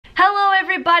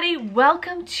everybody,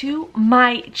 welcome to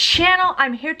my channel.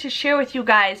 I'm here to share with you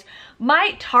guys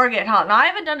my Target haul. Now I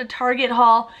haven't done a Target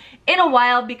haul in a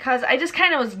while because I just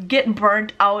kind of was getting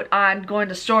burnt out on going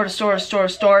to store to store to store to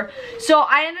store. So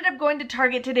I ended up going to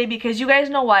Target today because you guys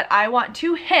know what? I want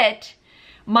to hit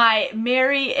my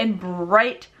Merry and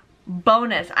Bright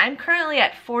bonus. I'm currently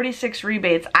at 46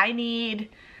 rebates. I need,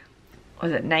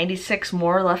 was it 96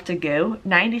 more left to go?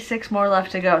 96 more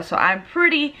left to go. So I'm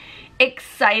pretty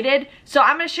excited. So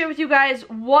I'm going to share with you guys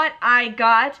what I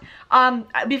got.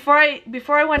 Before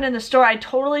I went in the store, I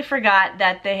totally forgot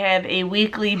that they have a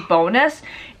weekly bonus,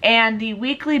 and the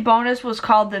weekly bonus was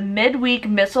called the midweek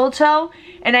mistletoe,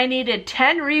 and I needed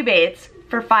 10 rebates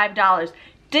for $5.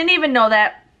 Didn't even know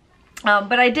that.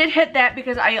 But I did hit that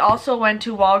because I also went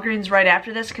to Walgreens right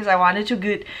after this because I wanted to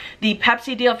get the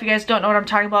Pepsi deal. If you guys don't know what I'm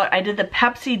talking about, I did the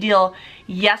Pepsi deal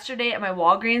yesterday at my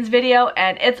Walgreens video,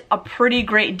 and it's a pretty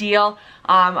great deal.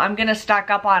 I'm going to stock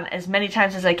up on as many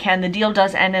times as I can. The deal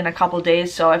does end in a couple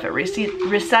days, so if it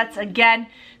resets again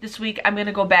this week, I'm going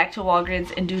to go back to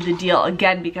Walgreens and do the deal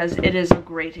again because it is a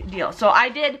great deal. So I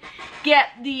did get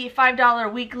the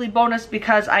 $5 weekly bonus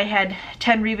because I had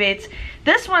 10 rebates.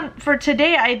 This one for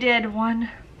today I did 1,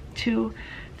 2,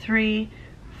 3,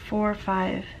 4,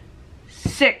 5,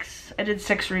 6. I did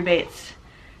 6 rebates.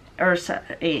 Or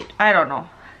 8. I don't know.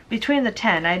 Between the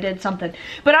 10 I did something.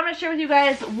 But I'm going to share with you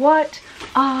guys what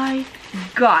I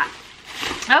got.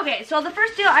 Okay, so the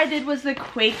first deal I did was the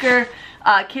Quaker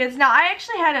Kids. Now I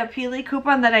actually had a Peely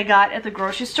coupon that I got at the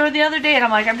grocery store the other day, and I'm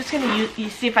like, I'm just gonna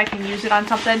see if I can use it on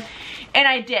something, and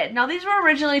I did. Now these were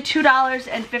originally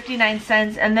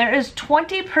 $2.59, and there is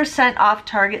 20% off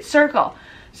Target Circle,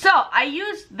 so I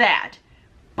used that.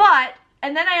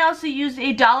 And then I also used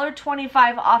a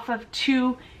 $1.25 off of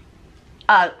 2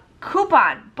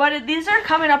 coupon, but these are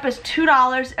coming up as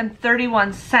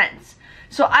 $2.31.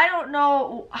 So I don't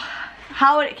know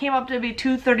how it came up to be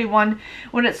 $2.31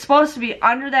 when it's supposed to be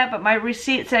under that, but my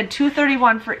receipt said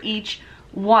 $2.31 for each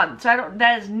one. So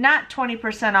that is not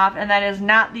 20% off, and that is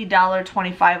not the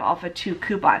 $1.25 off a 2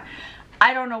 coupon.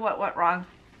 I don't know what went wrong,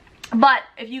 but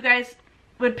if you guys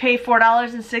would pay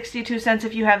 $4.62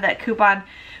 if you have that coupon,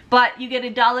 but you get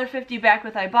 $1.50 back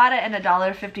with Ibotta and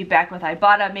 $1.50 back with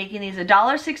Ibotta, making these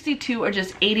 $1.62 or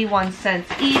just 81 cents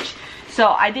each. So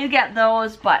I did get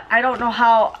those, but I don't know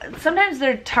how, sometimes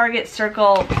their Target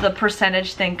Circle, the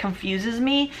percentage thing confuses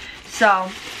me. So,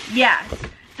 yes.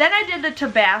 Then I did the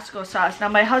Tabasco sauce. Now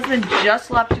my husband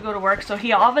just left to go to work, so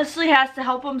he obviously has to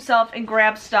help himself and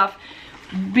grab stuff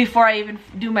before I even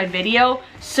do my video.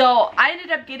 So I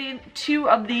ended up getting 2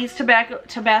 of these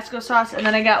Tabasco sauce, and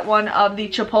then I got 1 of the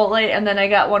Chipotle, and then I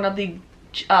got 1 of the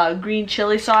green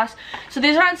chili sauce. So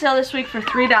these are on sale this week for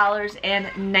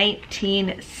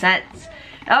 $3.19.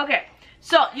 Okay,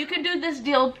 so you can do this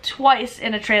deal twice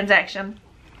in a transaction.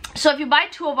 So if you buy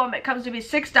 2 of them, it comes to be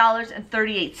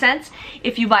 $6.38.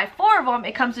 If you buy 4 of them,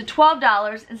 it comes to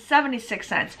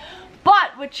 $12.76.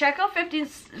 But with Checkout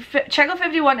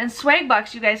 51 and Swag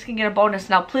Bucks, you guys can get a bonus.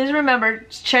 Now please remember,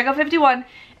 Checkout 51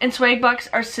 and Swag Bucks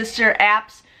are sister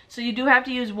apps, so you do have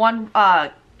to use one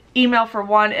email for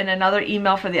one and another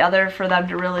email for the other for them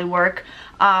to really work.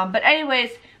 But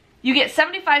anyways, you get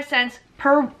 75 cents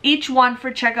per each one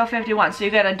for Checkout 51. So you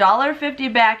get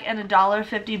 $1.50 back and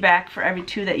 $1.50 back for every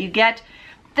 2 that you get.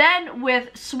 Then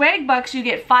with Swag Bucks, you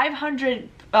get 500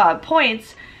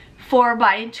 points for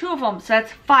buying 2 of them. So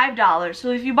that's $5.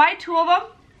 So if you buy 2 of them,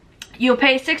 you'll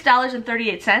pay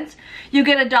 $6.38. You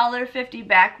get $1.50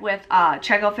 back with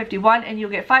Checkout 51, and you'll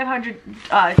get 500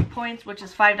 points, which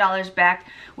is $5 back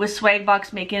with Swag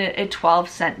Bucks, making it a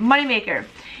 12-cent moneymaker.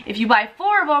 If you buy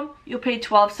 4 of them, you'll pay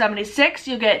 $12.76.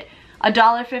 You'll get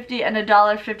 $1.50 and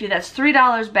 $1.50. That's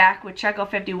 $3 back with Checkout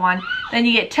 51. Then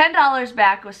you get $10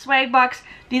 back with Swag Bucks.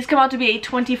 These come out to be a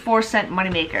 24-cent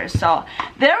moneymaker. So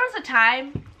there was a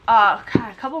time, God,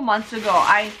 a couple months ago,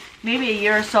 maybe a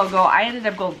year or so ago, I ended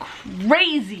up going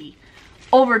crazy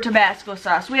over Tabasco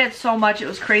sauce. We had so much, it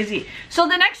was crazy. So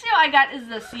the next deal I got is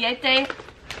the Siete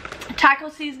taco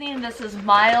seasoning. This is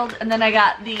mild. And then I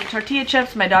got the tortilla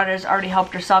chips. My daughter's already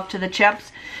helped herself to the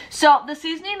chips. So the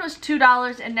seasoning was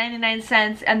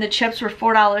 $2.99 and the chips were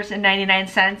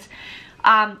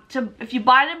 $4.99. If you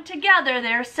buy them together,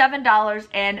 they're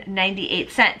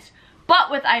 $7.98. But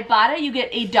with Ibotta, you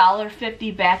get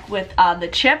 $1.50 back with the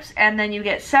chips, and then you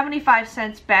get 75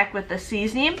 cents back with the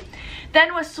seasoning.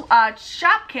 Then with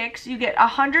Shop Kicks, you get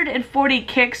 140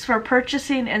 kicks for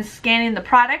purchasing and scanning the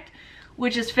product,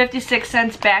 which is 56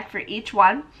 cents back for each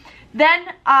one.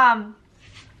 Then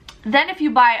if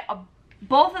you buy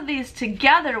both of these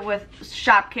together with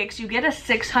Shopkicks, you get a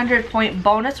 600 point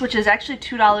bonus, which is actually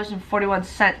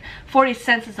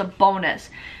 $2.40 as a bonus.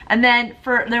 And then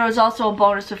there was also a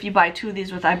bonus if you buy 2 of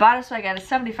these with Ibotta, so I got a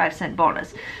 75-cent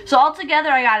bonus. So altogether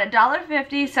I got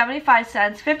 $1.50, 75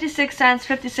 cents, 56 cents,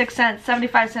 56 cents,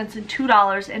 75 cents, and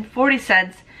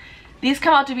 $2.40. These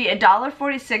come out to be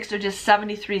 $1.46 or just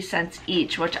 73 cents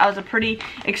each, which I was pretty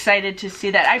excited to see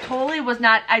that. I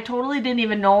totally didn't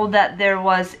even know that there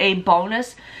was a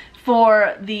bonus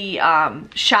for the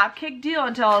Shopkick deal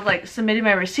until I was like submitting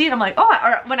my receipt. I'm like, oh,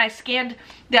 or when I scanned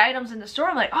the items in the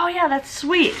store, I'm like, oh yeah, that's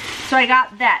sweet. So I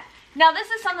got that. Now this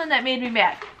is something that made me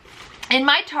mad. In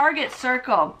my Target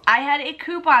circle, I had a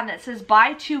coupon that says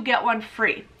buy 2 get 1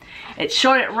 free. It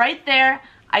showed it right there.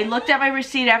 I looked at my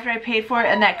receipt after I paid for it,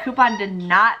 and that coupon did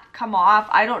not come off.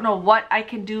 I don't know what I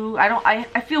can do. I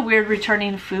feel weird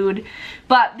returning food,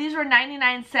 but these were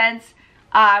 99 cents.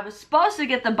 I was supposed to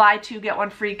get the buy 2 get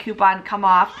 1 free coupon come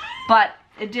off, but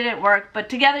it didn't work. But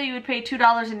together you would pay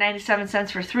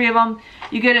 $2.97 for 3 of them.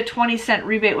 You get a 20-cent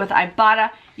rebate with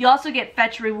Ibotta. You also get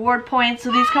Fetch reward points,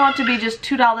 so these come out to be just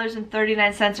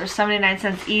 $2.39 or 79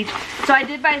 cents each. So I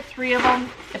did buy 3 of them.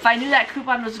 If I knew that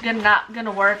coupon was not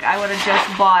gonna work, I would have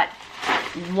just bought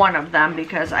 1 of them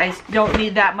because I don't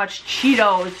need that much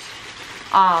Cheetos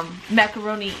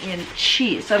macaroni and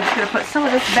cheese. So I'm just gonna put some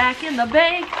of this back in the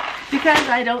bag because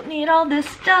I don't need all this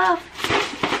stuff.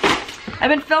 I've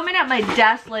been filming at my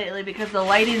desk lately because the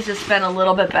lighting's just been a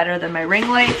little bit better than my ring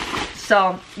light.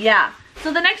 So yeah.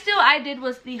 So the next deal I did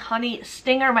was the honey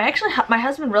stinger. My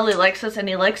husband really likes this, and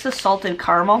he likes the salted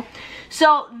caramel.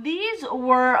 So these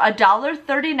were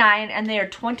 $1.39, and they are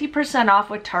 20% off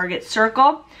with Target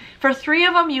Circle. For 3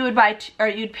 of them, you'd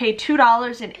pay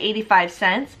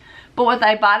 $2.85. But with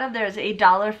Ibotta, there's a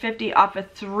 $1.50 off of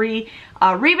 3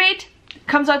 rebate.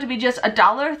 Comes out to be just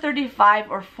 $1.35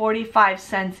 or 45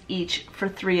 cents each for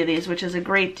 3 of these, which is a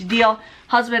great deal.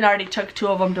 Husband already took 2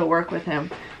 of them to work with him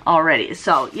already.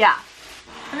 So yeah.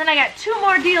 And then I got 2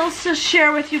 more deals to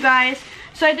share with you guys.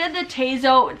 So I did the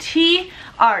Tazo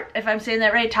if I'm saying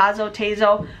that right, Tazo.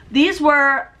 These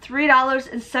were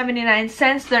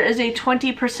 $3.79. There is a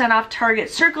 20% off Target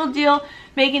Circle deal,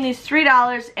 making these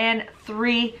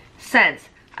 $3.03.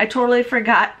 I totally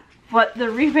forgot what the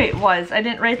rebate was. I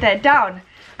didn't write that down.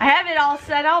 I have it all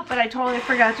set out, but I totally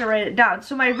forgot to write it down.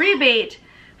 So my rebate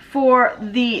for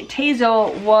the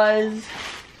Tazo was,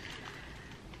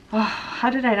 oh, how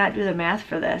did I not do the math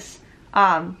for this?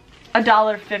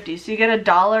 $1.50. So you get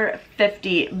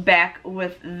 $1.50 back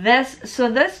with this.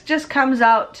 So this just comes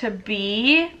out to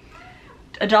be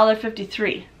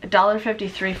 $1.53.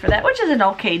 $1.53 for that, which is an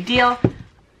okay deal.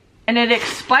 And it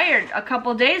expired a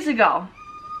couple days ago.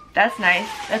 That's nice.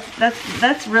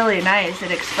 That's really nice.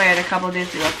 It expired a couple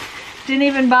days ago. Didn't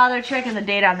even bother checking the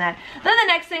date on that. Then the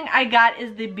next thing I got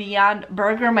is the Beyond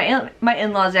Burger. My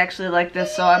in-laws actually like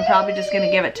this, so I'm probably just going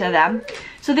to give it to them.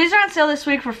 So these are on sale this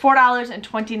week for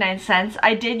 $4.29.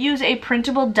 I did use a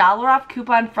printable $1 off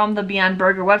coupon from the Beyond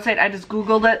Burger website. I just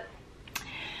Googled it.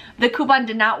 The coupon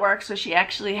did not work, so she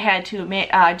actually had to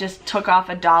just took off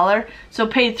 $1. So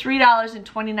paid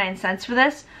 $3.29 for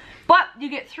this. But you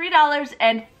get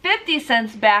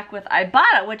 $3.50 back with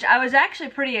Ibotta, which I was actually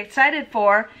pretty excited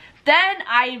for. Then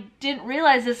I didn't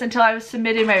realize this until I was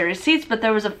submitting my receipts, but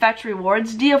there was a Fetch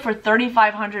Rewards deal for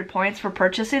 3,500 points for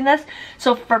purchasing this.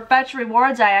 So for Fetch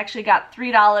Rewards, I actually got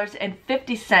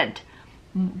 $3.50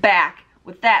 back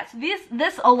with that. So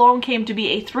this alone came to be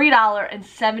a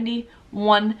 $3.71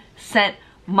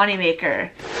 moneymaker.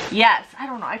 Yes, I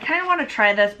don't know. I kind of want to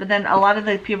try this, but then a lot of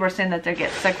the people are saying that they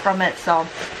get sick from it, so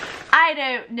I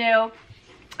don't know.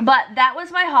 But that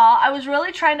was my haul. I was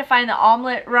really trying to find the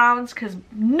omelet rounds because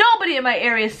nobody in my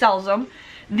area sells them.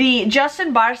 The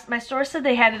Justin Bars, my store said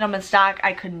they had them in stock.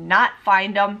 I could not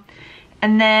find them.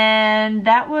 And then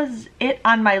that was it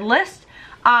on my list.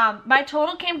 My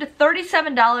total came to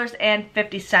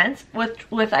 $37.50.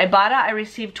 With Ibotta, I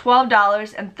received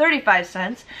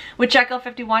 $12.35. With Checkout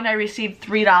 51, I received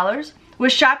 $3.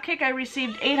 With Shopkick, I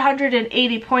received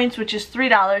 880 points, which is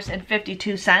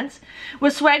 $3.52.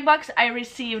 With Swagbucks, I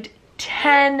received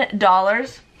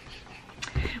 $10.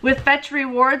 With Fetch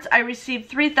Rewards, I received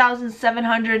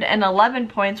 3,711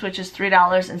 points, which is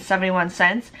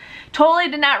 $3.71. Totally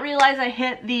did not realize I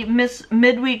hit the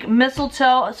midweek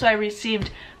mistletoe, so I received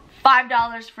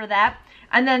 $5 for that.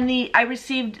 And then I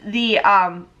received the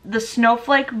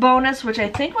snowflake bonus, which I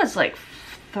think was like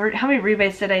 30. How many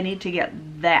rebates did I need to get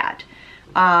that?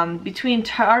 Between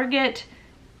Target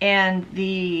and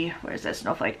the, where's that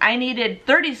snowflake? I needed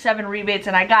 37 rebates,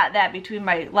 and I got that between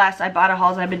my last Ibotta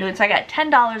hauls I've been doing. So I got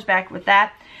 $10 back with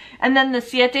that. And then the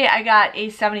Siete, I got a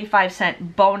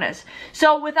 75-cent bonus.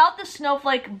 So without the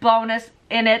snowflake bonus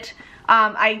in it,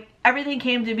 everything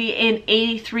came to be an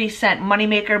 83-cent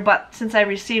moneymaker. But since I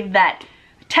received that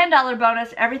 $10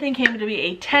 bonus, everything came to be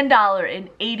a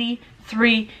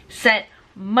 $10.83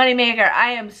 moneymaker.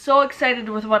 I am so excited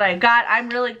with what I got. I'm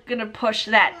really gonna push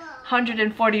that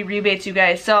 140 rebates, you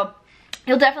guys. So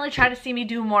you'll definitely try to see me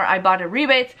do more Ibotta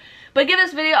rebates. But give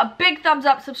this video a big thumbs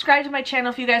up. Subscribe to my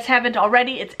channel if you guys haven't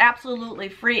already. It's absolutely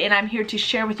free, and I'm here to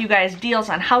share with you guys deals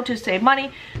on how to save money.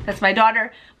 That's my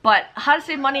daughter. But how to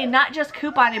save money, not just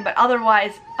couponing, but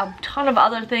otherwise a ton of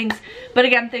other things. But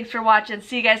again, thanks for watching.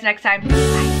 See you guys next time.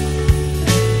 Bye.